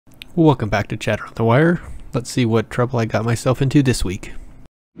Welcome back to Chatter on the Wire. Let's see what trouble I got myself into this week.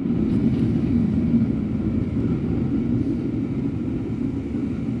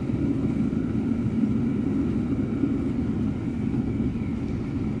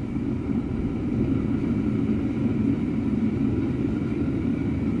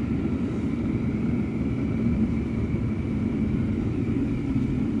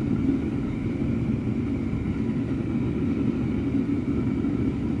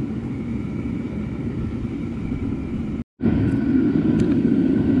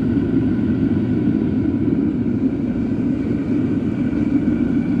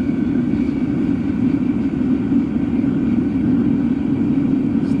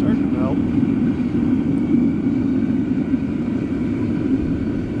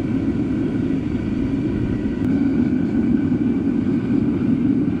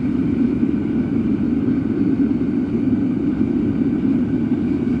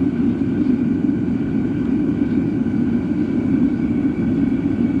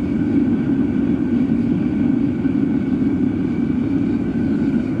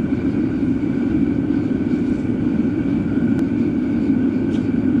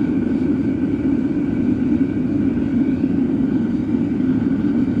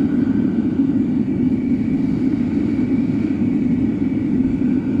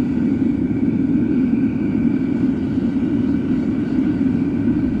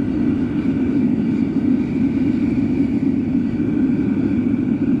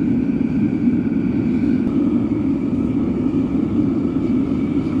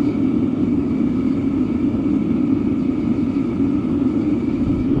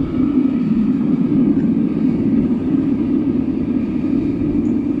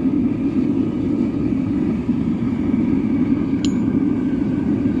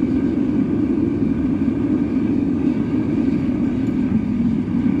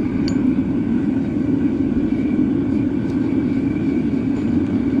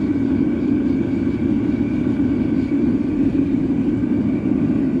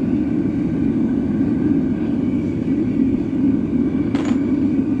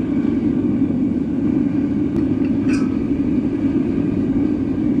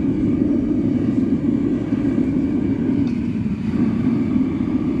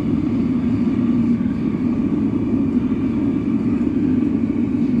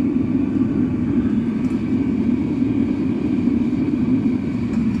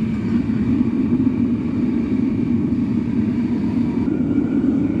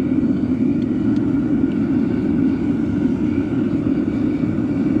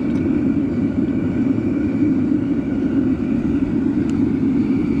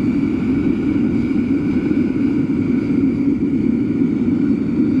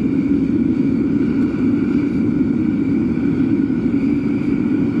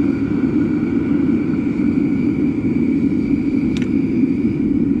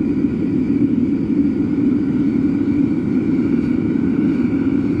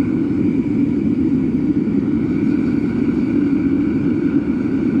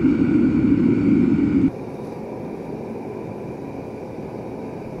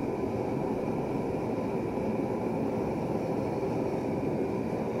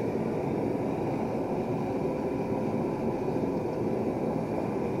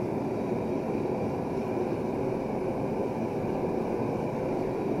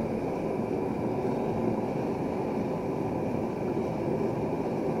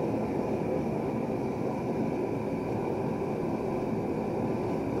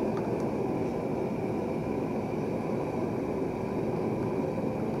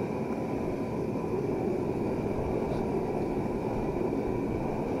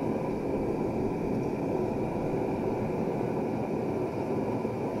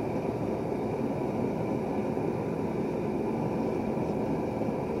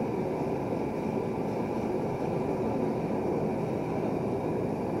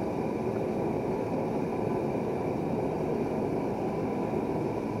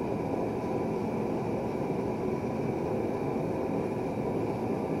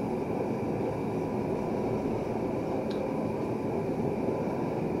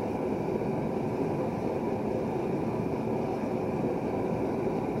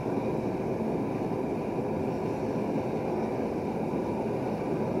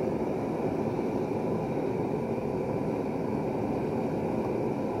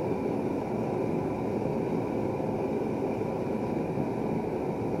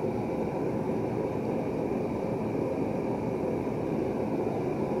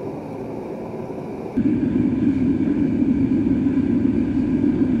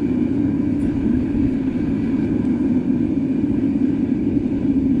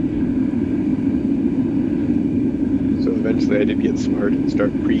 Actually, I did get smart and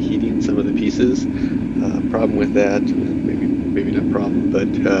start preheating some of the pieces. Problem with that, maybe not problem, but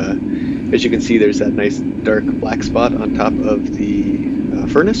as you can see, there's that nice dark black spot on top of the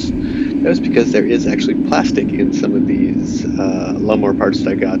furnace. That was because there is actually plastic in some of these lawnmower parts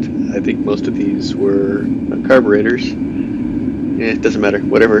that I got. I think most of these were carburetors. It doesn't matter,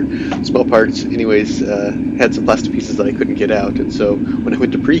 whatever. Small parts, anyways, had some plastic pieces that I couldn't get out, and so when I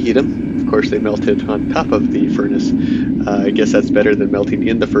went to preheat them, of course they melted on top of the furnace. I guess that's better than melting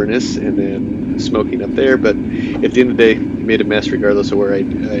in the furnace and then smoking up there, but at the end of the day, it made a mess regardless of where I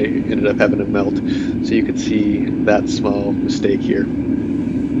ended up having them melt. So you can see that small mistake here.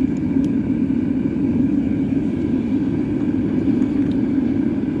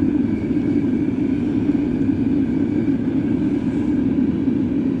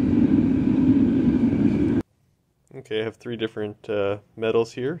 Okay, I have three different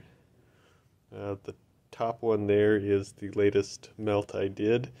metals here. The top one there is the latest melt I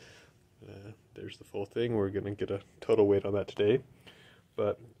did. There's the full thing. We're going to get a total weight on that today.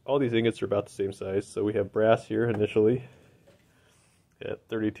 But all these ingots are about the same size. So we have brass here initially at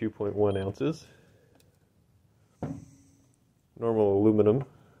 32.1 ounces. Normal aluminum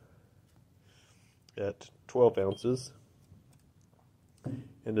at 12 ounces.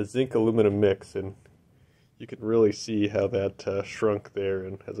 And a zinc aluminum mix. And you can really see how that shrunk there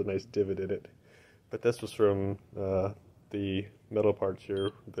and has a nice divot in it. But this was from the metal parts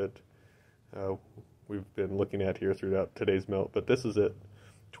here that we've been looking at here throughout today's melt. But this is at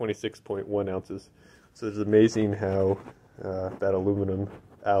 26.1 ounces. So it's amazing how that aluminum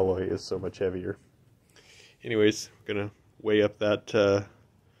alloy is so much heavier. Anyways, I'm going to weigh up that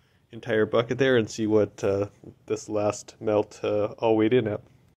entire bucket there and see what this last melt all weighed in at.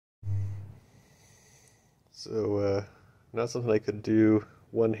 So, not something I could do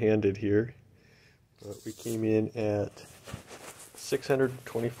one-handed here, but we came in at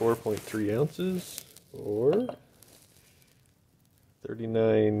 624.3 ounces, or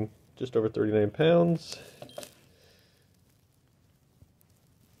 39, just over 39 pounds,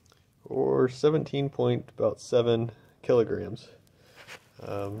 or 17.7 kilograms.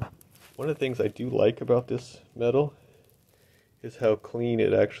 One of the things I do like about this metal is how clean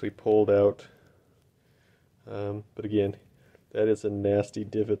it actually pulled out. But again, that is a nasty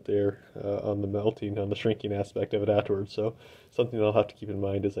divot there on the melting, on the shrinking aspect of it afterwards. So something I'll have to keep in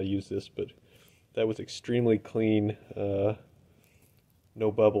mind as I use this. But that was extremely clean,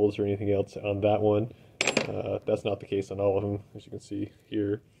 no bubbles or anything else on that one. That's not the case on all of them, as you can see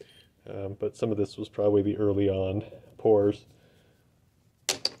here. But some of this was probably the early on pours.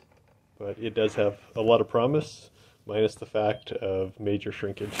 But it does have a lot of promise, minus the fact of major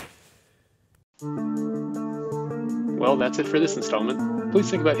shrinkage. Well, that's it for this installment. Please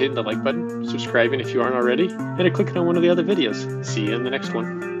think about hitting the like button, subscribing if you aren't already, and clicking on one of the other videos. See you in the next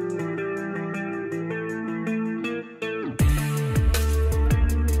one.